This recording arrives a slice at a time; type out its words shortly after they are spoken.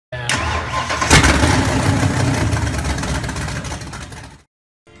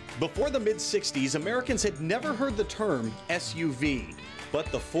Before the mid-60s, Americans had never heard the term SUV, but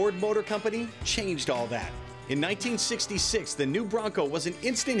the Ford Motor Company changed all that. In 1966, the new Bronco was an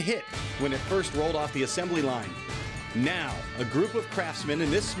instant hit when it first rolled off the assembly line. Now, a group of craftsmen in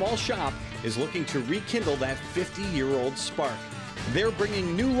this small shop is looking to rekindle that 50-year-old spark. They're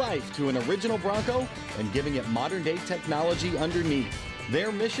bringing new life to an original Bronco and giving it modern-day technology underneath.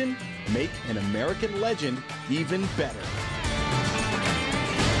 Their mission? Make an American legend even better.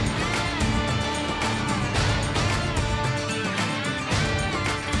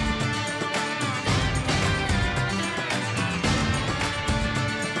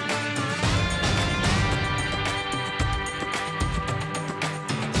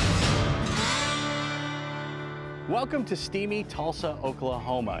 Welcome to steamy Tulsa,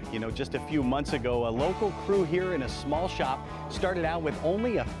 Oklahoma. You know, just a few months ago, a local crew here in a small shop started out with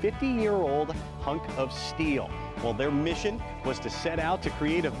only a 50-year-old hunk of steel. Well, their mission was to set out to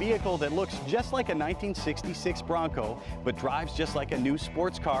create a vehicle that looks just like a 1966 Bronco, but drives just like a new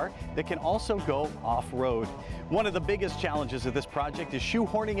sports car that can also go off-road. One of the biggest challenges of this project is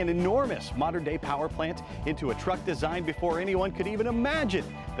shoehorning an enormous modern-day power plant into a truck designed before anyone could even imagine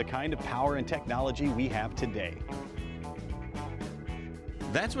the kind of power and technology we have today.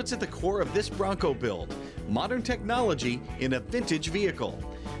 That's what's at the core of this Bronco build, modern technology in a vintage vehicle.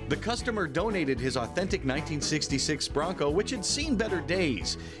 The customer donated his authentic 1966 Bronco, which had seen better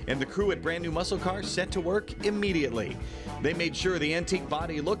days, and the crew at Brand New Muscle Car set to work immediately. They made sure the antique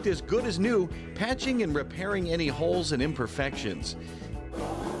body looked as good as new, patching and repairing any holes and imperfections.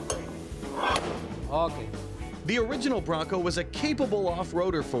 Okay. The original Bronco was a capable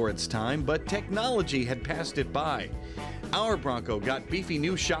off-roader for its time, but technology had passed it by. Our Bronco got beefy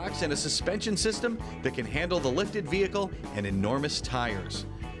new shocks and a suspension system that can handle the lifted vehicle and enormous tires.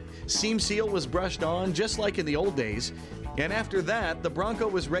 Seam seal was brushed on just like in the old days, and after that, the Bronco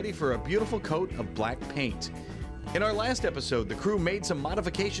was ready for a beautiful coat of black paint. In our last episode, the crew made some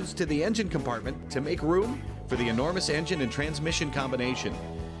modifications to the engine compartment to make room for the enormous engine and transmission combination.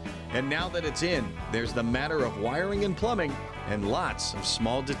 And now that it's in, there's the matter of wiring and plumbing and lots of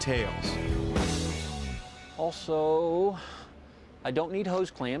small details. Also, I don't need hose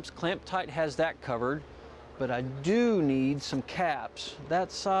clamps. Clamp Tight has that covered, but I do need some caps,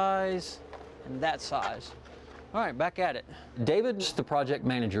 that size and that size. All right, back at it. David's the project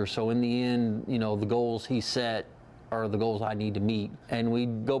manager, so in the end, you know, the goals he set are the goals I need to meet. And we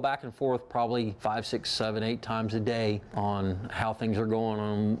go back and forth probably 5, 6, 7, 8 times a day on how things are going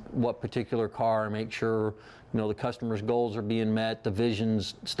on what particular car, and make sure, you know, the customer's goals are being met, the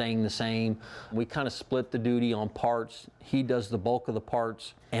vision's staying the same. We kind of split the duty on parts. He does the bulk of the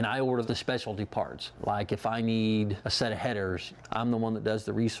parts, and I order the specialty parts. Like if I need a set of headers, I'm the one that does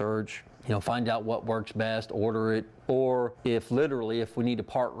the research, you know, find out what works best, order it. Or if we need a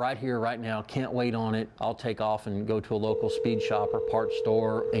part right here, right now, can't wait on it, I'll take off and go to a local speed shop or parts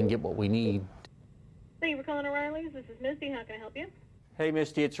store and get what we need. Thank you for calling O'Reilly's. This is Misty. How can I help you? Hey,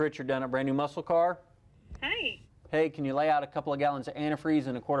 Misty, it's Richard down at Brand New Muscle Car. Hi. Hey, can you lay out a couple of gallons of antifreeze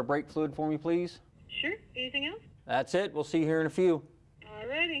and a quart of brake fluid for me, please? Sure. Anything else? That's it. We'll see you here in a few.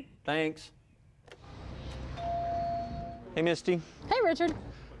 Alrighty. Thanks. Hey, Misty. Hey, Richard.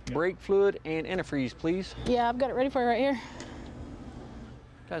 Brake fluid and antifreeze, please. Yeah, I've got it ready for you right here.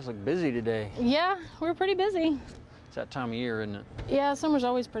 You guys look busy today. Yeah, we're pretty busy. It's that time of year, isn't it? Yeah, summer's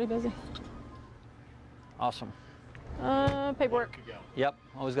always pretty busy. Awesome. Paperwork. Yep,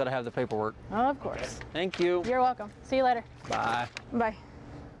 always got to have the paperwork. Oh, of course. Thank you. You're welcome. See you later. Bye. Bye.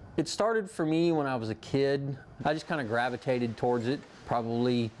 It started for me when I was a kid. I just kind of gravitated towards it.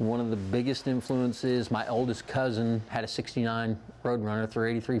 Probably one of the biggest influences, my oldest cousin had a 69 Roadrunner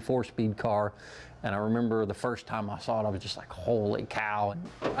 383 4-speed car, and I remember the first time I saw it, I was just like, holy cow.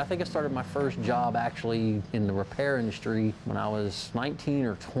 I think I started my first job actually in the repair industry when I was 19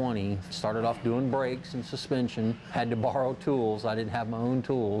 or 20. Started off doing brakes and suspension, had to borrow tools. I didn't have my own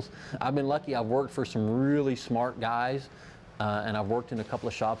tools. I've been lucky, I've worked for some really smart guys, and I've worked in a couple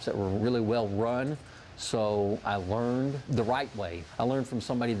of shops that were really well run. So I learned the right way. I learned from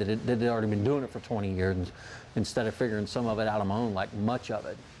somebody that had already been doing it for 20 years instead of figuring some of it out on my own, like much of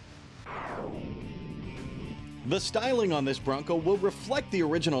it. The styling on this Bronco will reflect the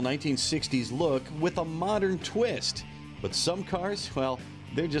original 1960s look with a modern twist. But some cars, well,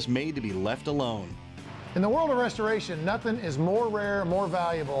 they're just made to be left alone. In the world of restoration, nothing is more rare, more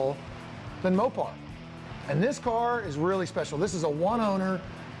valuable than Mopar. And this car is really special. This is a one-owner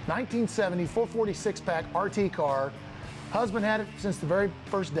 1970 446-pack RT car. Husband had it since the very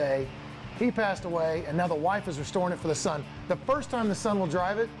first day. He passed away, and now the wife is restoring it for the son. The first time the son will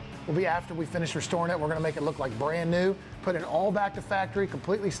drive it, will be after we finish restoring it. We're gonna make it look like brand new, put it all back to factory,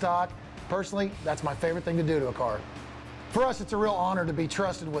 completely stock. Personally, that's my favorite thing to do to a car. For us, it's a real honor to be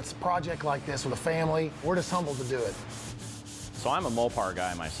trusted with a project like this with a family. We're just humbled to do it. So I'm a Mopar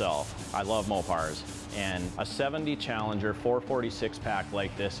guy myself. I love Mopars. And a 70 Challenger 446 pack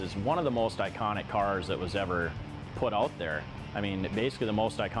like this is one of the most iconic cars that was ever put out there. I mean, basically the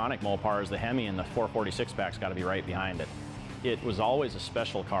most iconic Mopar is the Hemi, and the 446 pack's got to be right behind it. It was always a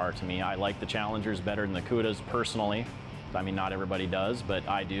special car to me. I like the Challengers better than the Cudas personally. I mean, not everybody does, but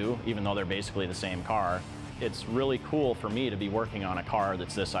I do, even though they're basically the same car. It's really cool for me to be working on a car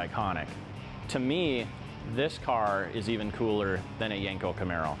that's this iconic. To me, this car is even cooler than a Yenko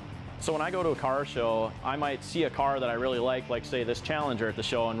Camaro. So when I go to a car show, I might see a car that I really like say this Challenger at the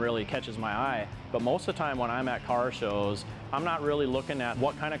show, and really catches my eye. But most of the time when I'm at car shows, I'm not really looking at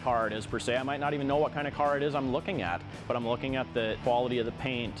what kind of car it is per se. I might not even know what kind of car it is I'm looking at, but I'm looking at the quality of the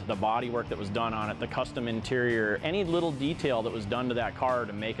paint, the bodywork that was done on it, the custom interior, any little detail that was done to that car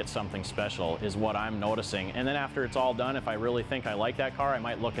to make it something special is what I'm noticing. And then after it's all done, if I really think I like that car, I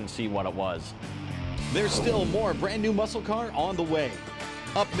might look and see what it was. There's still more brand new muscle car on the way.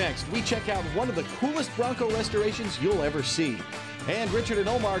 Up next, we check out one of the coolest Bronco restorations you'll ever see. And Richard and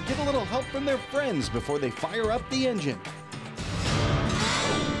Omar get a little help from their friends before they fire up the engine.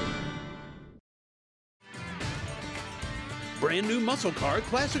 Brand new muscle car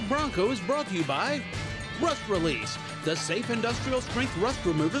Classic Bronco is brought to you by Rust Release, the safe industrial strength rust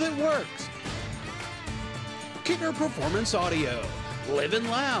remover that works. Kicker Performance Audio, living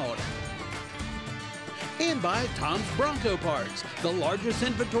loud. And by Tom's Bronco Parts, the largest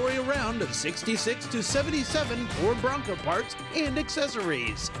inventory around of 66 to 77 Ford Bronco parts and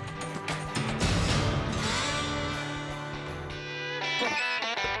accessories.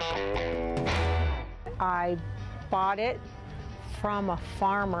 I bought it from a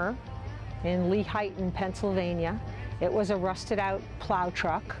farmer in Lehighton, Pennsylvania. It was a rusted out plow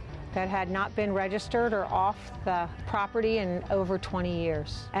truck that had not been registered or off the property in over 20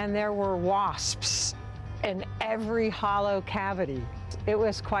 years. And there were wasps in every hollow cavity. It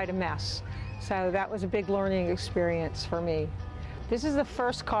was quite a mess. So that was a big learning experience for me. This is the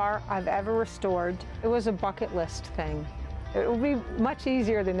first car I've ever restored. It was a bucket list thing. It will be much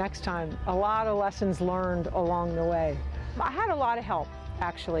easier the next time. A lot of lessons learned along the way. I had a lot of help,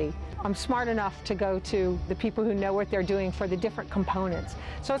 actually. I'm smart enough to go to the people who know what they're doing for the different components.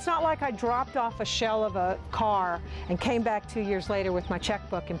 So it's not like I dropped off a shell of a car and came back 2 years later with my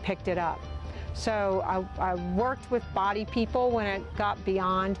checkbook and picked it up. So I worked with body people when it got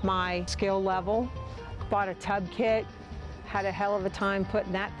beyond my skill level, bought a tub kit, had a hell of a time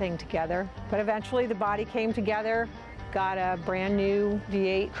putting that thing together. But eventually the body came together, got a brand new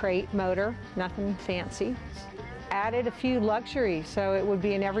V8 crate motor, nothing fancy. Added a few luxuries so it would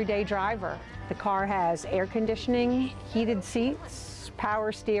be an everyday driver. The car has air conditioning, heated seats,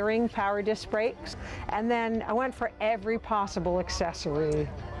 power steering, power disc brakes, and then I went for every possible accessory.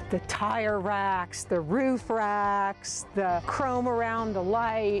 The tire racks, the roof racks, the chrome around the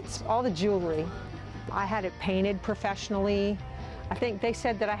lights, all the jewelry. I had it painted professionally. I think they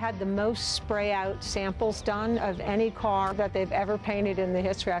said that I had the most spray out samples done of any car that they've ever painted in the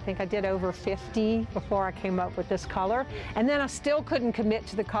history. I think I did over 50 before I came up with this color. And then I still couldn't commit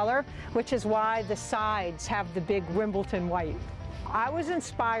to the color, which is why the sides have the big Wimbledon white. I was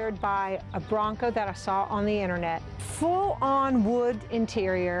inspired by a Bronco that I saw on the internet. Full-on wood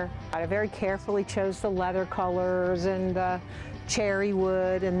interior. I very carefully chose the leather colors and the cherry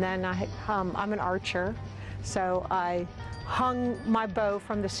wood, and then I'm an archer, so I hung my bow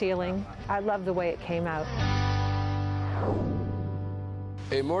from the ceiling. I love the way it came out.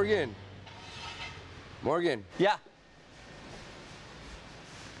 Hey, Morgan. Morgan. Yeah.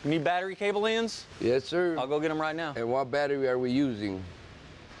 You need battery cable ends? Yes, sir. I'll go get them right now. And what battery are we using?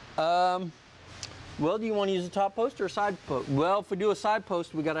 Well, do you want to use a top post or a side post? Well, if we do a side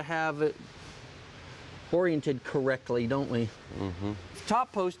post, we got to have it oriented correctly, don't we? Mm-hmm. If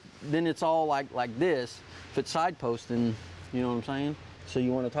top post, then it's all like this. If it's side post, then you know what I'm saying? So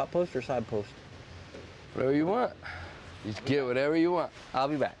you want a top post or side post? Whatever you want. Just get whatever you want. I'll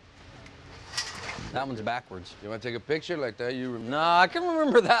be back. That one's backwards. You want to take a picture like that? No, I can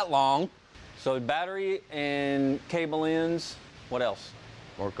remember that long. So battery and cable ends. What else?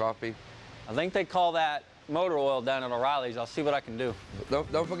 More coffee. I think they call that motor oil down at O'Reilly's. I'll see what I can do.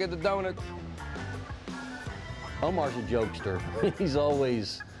 Don't forget the donuts. Omar's a jokester. He's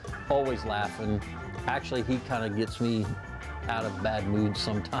always laughing. Actually, he kind of gets me out of bad moods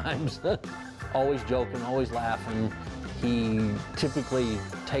sometimes. Always joking, always laughing. He typically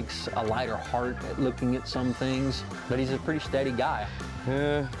takes a lighter heart at looking at some things, but he's a pretty steady guy.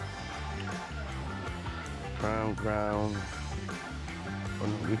 Yeah, Ground.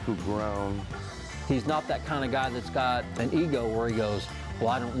 We could ground. He's not that kind of guy that's got an ego where he goes, well,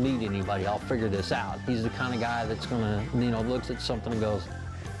 I don't need anybody, I'll figure this out. He's the kind of guy that's gonna, looks at something and goes,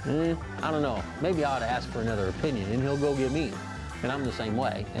 I don't know, maybe I ought to ask for another opinion, and he'll go get me. And I'm the same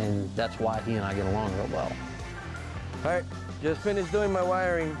way, and that's why he and I get along real well. All right, just finished doing my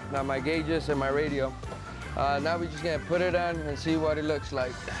wiring, now my gauges and my radio. Now we're just gonna put it on and see what it looks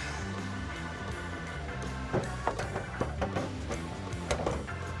like.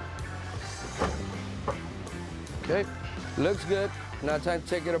 Okay, looks good. Now time to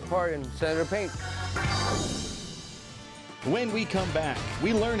take it apart and send it to paint. When we come back,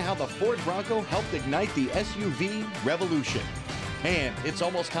 we learn how the Ford Bronco helped ignite the SUV revolution. And it's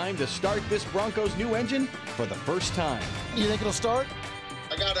almost time to start this Bronco's new engine for the first time. You think it'll start?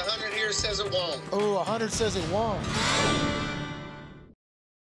 I got 100 here, says it won't. Oh, 100 says it won't.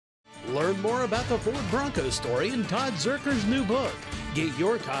 Learn more about the Ford Bronco story in Todd Zerker's new book. Get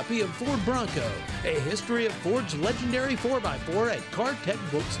your copy of Ford Bronco, a history of Ford's legendary 4x4 at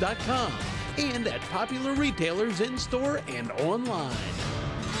cartechbooks.com and at popular retailers in store and online.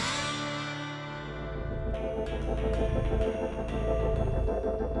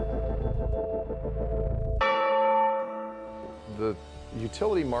 The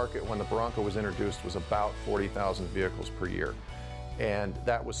utility market when the Bronco was introduced was about 40,000 vehicles per year. And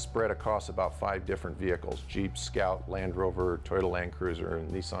that was spread across about 5 different vehicles: Jeep, Scout, Land Rover, Toyota Land Cruiser,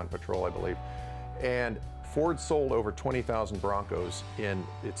 and Nissan Patrol, I believe. And Ford sold over 20,000 Broncos in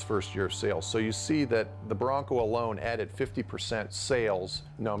its first year of sales. So you see that the Bronco alone added 50% sales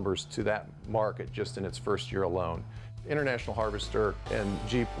numbers to that market just in its first year alone. International Harvester and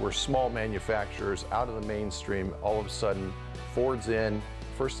Jeep were small manufacturers out of the mainstream. All of a sudden, Ford's in,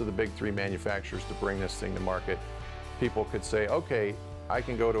 first of the big 3 manufacturers to bring this thing to market. People could say, okay, I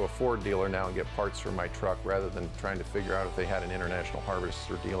can go to a Ford dealer now and get parts for my truck rather than trying to figure out if they had an International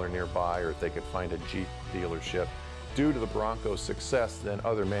Harvester dealer nearby or if they could find a Jeep dealership. Due to the Bronco's success, then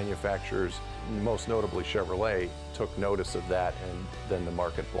other manufacturers, most notably Chevrolet, took notice of that, and then the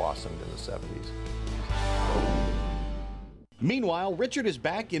market blossomed in the 70s. Meanwhile, Richard is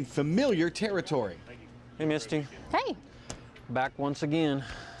back in familiar territory. Hey, Misty. Hey, Back once again.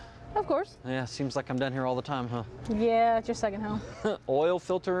 of course. Yeah, seems like I'm down here all the time, huh? Yeah, it's your second home. Oil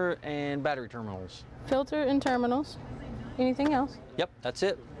filter and battery terminals. Filter and terminals. Anything else? Yep, that's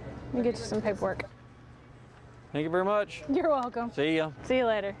it. Let me get you some paperwork. Thank you very much. You're welcome. See ya. See you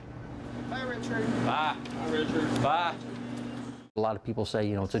later. Bye, Richard. Bye. Bye, Richard. Bye. A lot of people say,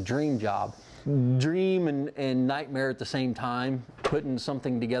 it's a dream job. Dream and nightmare at the same time. Putting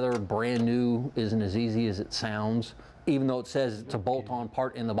something together brand new isn't as easy as it sounds. Even though it says it's a bolt-on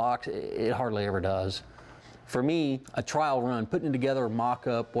part in the box, it hardly ever does. For me, a trial run, putting it together,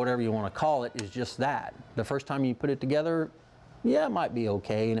 mock-up, whatever you want to call it, is just that. The first time you put it together, yeah, it might be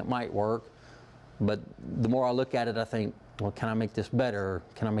okay and it might work. But the more I look at it, I think, well, can I make this better?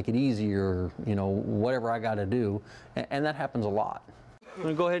 Can I make it easier? Whatever I got to do. And that happens a lot. I'm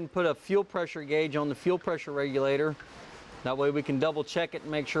going to go ahead and put a fuel pressure gauge on the fuel pressure regulator. That way we can double check it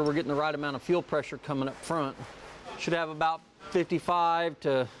and make sure we're getting the right amount of fuel pressure coming up front. Should have about 55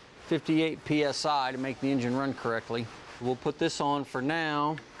 to 58 PSI to make the engine run correctly. We'll put this on for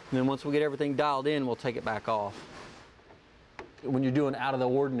now, and then once we get everything dialed in, we'll take it back off. When you're doing out of the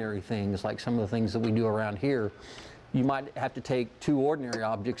ordinary things, like some of the things that we do around here, you might have to take 2 ordinary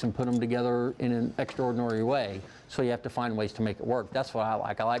objects and put them together in an extraordinary way. So you have to find ways to make it work. That's what I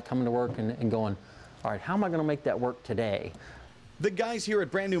like. I like coming to work and going, all right, how am I going to make that work today? The guys here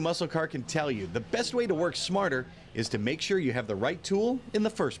at Brand New Muscle Car can tell you the best way to work smarter is to make sure you have the right tool in the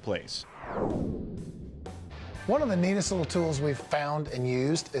first place. One of the neatest little tools we've found and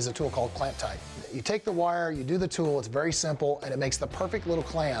used is a tool called Clamp Tight. You take the wire, you do the tool, it's very simple, and it makes the perfect little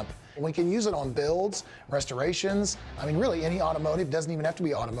clamp. We can use it on builds, restorations, really any automotive, doesn't even have to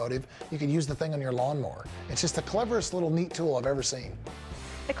be automotive. You can use the thing on your lawnmower. It's just the cleverest little neat tool I've ever seen.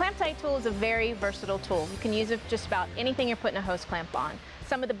 The Clamp Tight tool is a very versatile tool. You can use it for just about anything you're putting a hose clamp on.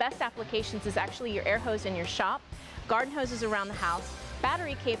 Some of the best applications is actually your air hose in your shop, garden hoses around the house,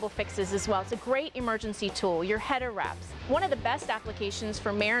 battery cable fixes as well. It's a great emergency tool, your header wraps. One of the best applications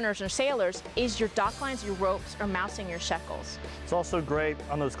for mariners or sailors is your dock lines, your ropes, or mousing your shekels. It's also great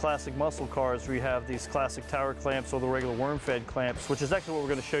on those classic muscle cars where you have these classic tower clamps or the regular worm-fed clamps, which is actually what we're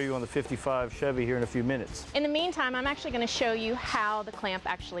going to show you on the 55 Chevy here in a few minutes. In the meantime, I'm actually going to show you how the clamp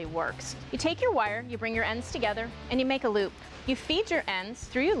actually works. You take your wire, you bring your ends together, and you make a loop. You feed your ends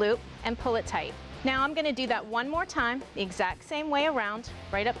through your loop and pull it tight. Now I'm going to do that one more time, the exact same way around,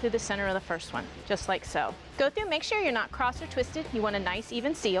 right up through the center of the first one, just like so. Go through, make sure you're not cross or twisted. You want a nice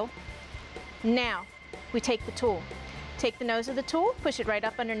even seal. Now, we take the tool. Take the nose of the tool, push it right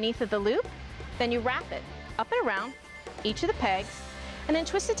up underneath of the loop, then you wrap it up and around each of the pegs, and then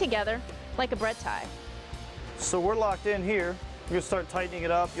twist it together like a bread tie. So we're locked in here. We're gonna start tightening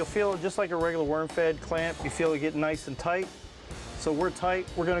it up. You'll feel it just like a regular worm-fed clamp. You feel it get nice and tight. So we're tight.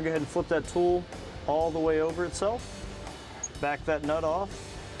 We're gonna go ahead and flip that tool all the way over itself. Back that nut off.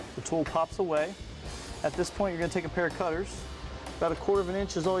 The tool pops away. At this point, you're gonna take a pair of cutters. About 1/4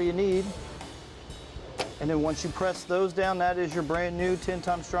 inch is all you need. And then once you press those down, that is your brand new 10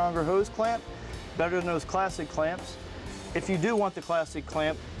 times stronger hose clamp. Better than those classic clamps. If you do want the classic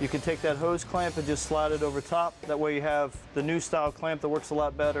clamp, you can take that hose clamp and just slide it over top. That way you have the new style clamp that works a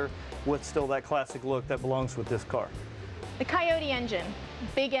lot better with still that classic look that belongs with this car. The Coyote engine,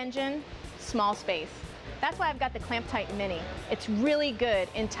 big engine, small space. That's why I've got the Clamp Tight Mini. It's really good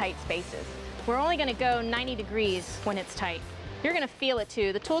in tight spaces. We're only gonna go 90 degrees when it's tight. You're gonna feel it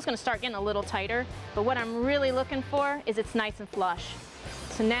too. The tool's gonna start getting a little tighter, but what I'm really looking for is it's nice and flush.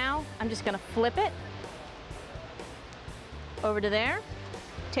 So now I'm just gonna flip it over to there,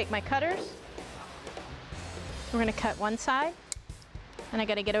 take my cutters. We're gonna cut one side, and I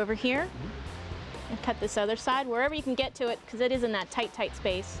gotta get over here and cut this other side, wherever you can get to it, because it is in that tight, tight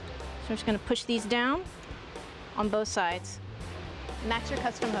space. So I'm just gonna push these down on both sides. And that's your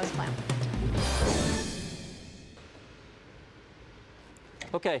custom hose clamp.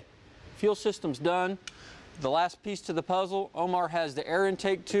 Okay, fuel system's done. The last piece to the puzzle, Omar has the air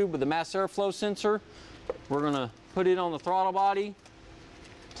intake tube with the mass airflow sensor. We're gonna put it on the throttle body,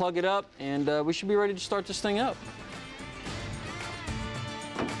 plug it up, and we should be ready to start this thing up.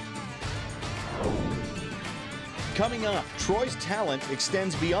 Coming up, Troy's talent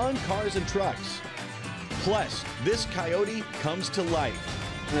extends beyond cars and trucks. Plus, this Coyote comes to life.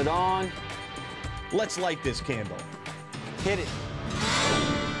 Turn it on. Let's light this candle. Hit it.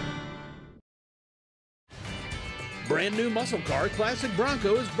 Brand new muscle car Classic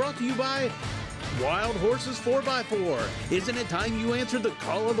Bronco is brought to you by Wild Horses 4x4. Isn't it time you answered the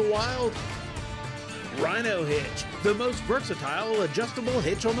call of the wild? Rhino Hitch, the most versatile adjustable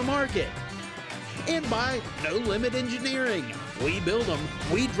hitch on the market. And by No Limit Engineering. We build them,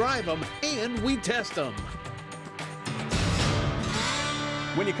 we drive them, and we test them.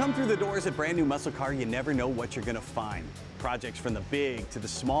 When you come through the doors at Brand New Muscle Car, you never know what you're gonna find. Projects from the big to the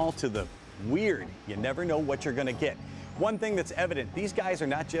small to the weird. You never know what you're gonna get. One thing that's evident, these guys are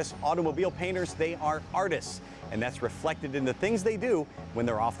not just automobile painters, they are artists. And that's reflected in the things they do when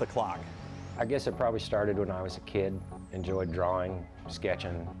they're off the clock. I guess it probably started when I was a kid. Enjoyed drawing,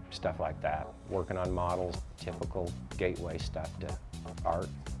 sketching, stuff like that. Working on models, typical gateway stuff to art.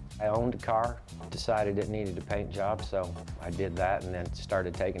 I owned a car, decided it needed a paint job, so I did that and then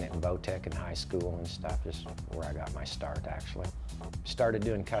started taking it in Vo-Tech in high school and stuff, just where I got my start actually. Started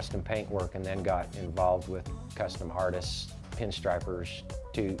doing custom paint work and then got involved with custom artists, pinstripers,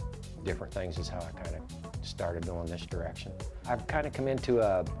 2 different things is how I kind of started going this direction. I've kind of come into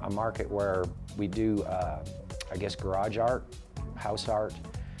a market where we do, I guess, garage art, house art.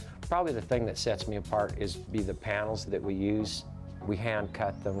 Probably the thing that sets me apart is the panels that we use. We hand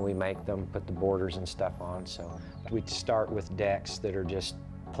cut them, we make them, put the borders and stuff on. So we start with decks that are just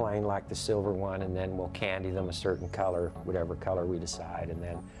plain like the silver one, and then we'll candy them a certain color, whatever color we decide, and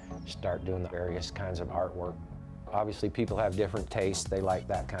then start doing the various kinds of artwork. Obviously people have different tastes. They like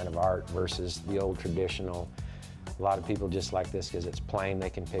that kind of art versus the old traditional. A lot of people just like this because it's plain.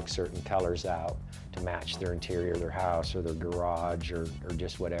 They can pick certain colors out to match their interior, their house, or their garage, or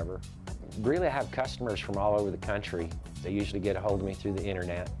just whatever. Really, I have customers from all over the country. They usually get a hold of me through the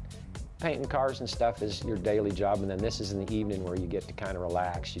internet. Painting cars and stuff is your daily job, and then this is in the evening where you get to kind of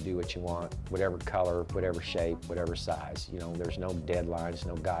relax. You do what you want, whatever color, whatever shape, whatever size. You know, there's no deadlines,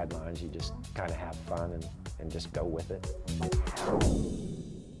 no guidelines. You just kind of have fun and just go with it.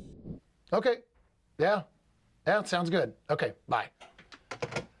 Okay, yeah, sounds good. Okay, bye.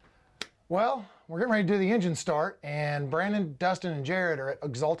 Well, we're getting ready to do the engine start, and Brandon, Dustin, and Jared are at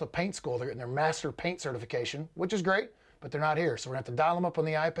Exalta Paint School. They're getting their Master Paint certification, which is great, but they're not here. So we're gonna have to dial them up on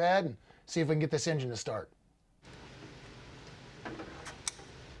the iPad and see if we can get this engine to start.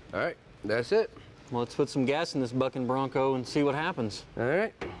 All right, that's it. Well, let's put some gas in this bucking Bronco and see what happens. All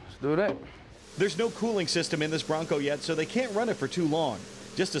right, let's do that. There's no cooling system in this Bronco yet, so they can't run it for too long.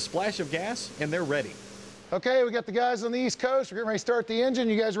 Just a splash of gas, and they're ready. Okay, we got the guys on the East Coast. We're getting ready to start the engine.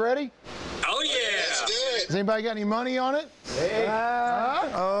 You guys ready? Oh, yeah. Let's do it. Has anybody got any money on it? Hey.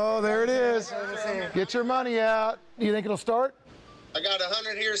 Oh, there it is. Get your money out. Do you think it'll start? I got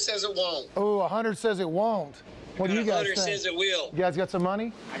 100 here, says it won't. Oh, 100 says it won't. What do you guys think? 100 says it will. You guys got some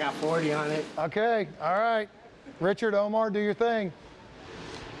money? I got 40 on it. Okay, all right. Richard, Omar, do your thing.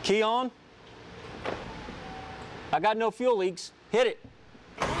 Key on. I got no fuel leaks. Hit it.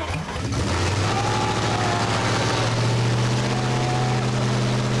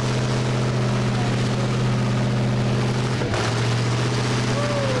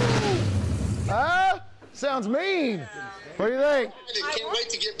 Sounds mean. What do you think? I can't wait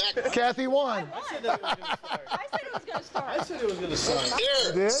to get back. Kathy won. I said it was going to start. I said it was going to start.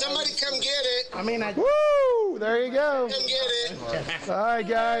 Here, somebody come get it. I mean, Woo! There you go. Come get it. All right,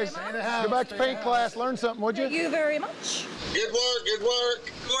 guys. Go back to paint class. Learn something, would you? Thank you very much. Good work, good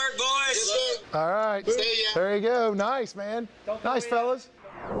work. Good work, boys. All right. See ya. There you go. Nice, man. Nice, fellas.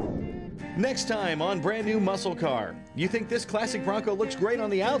 Next time on Brand New Muscle Car. You think this classic Bronco looks great on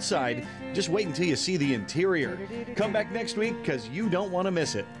the outside? Just wait until you see the interior. Come back next week because you don't want to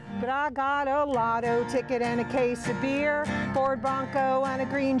miss it. But I got a lotto ticket and a case of beer, Ford Bronco and a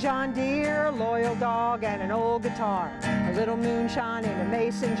green John Deere, a loyal dog and an old guitar, a little moonshine in a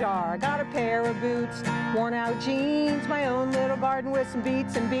mason jar. I got a pair of boots, worn out jeans, my own little garden with some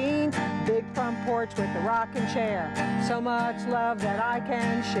beets and beans, big front porch with a rocking chair, so much love that I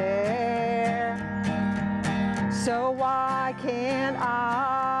can share. So why can't I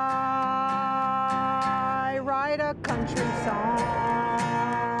write a country song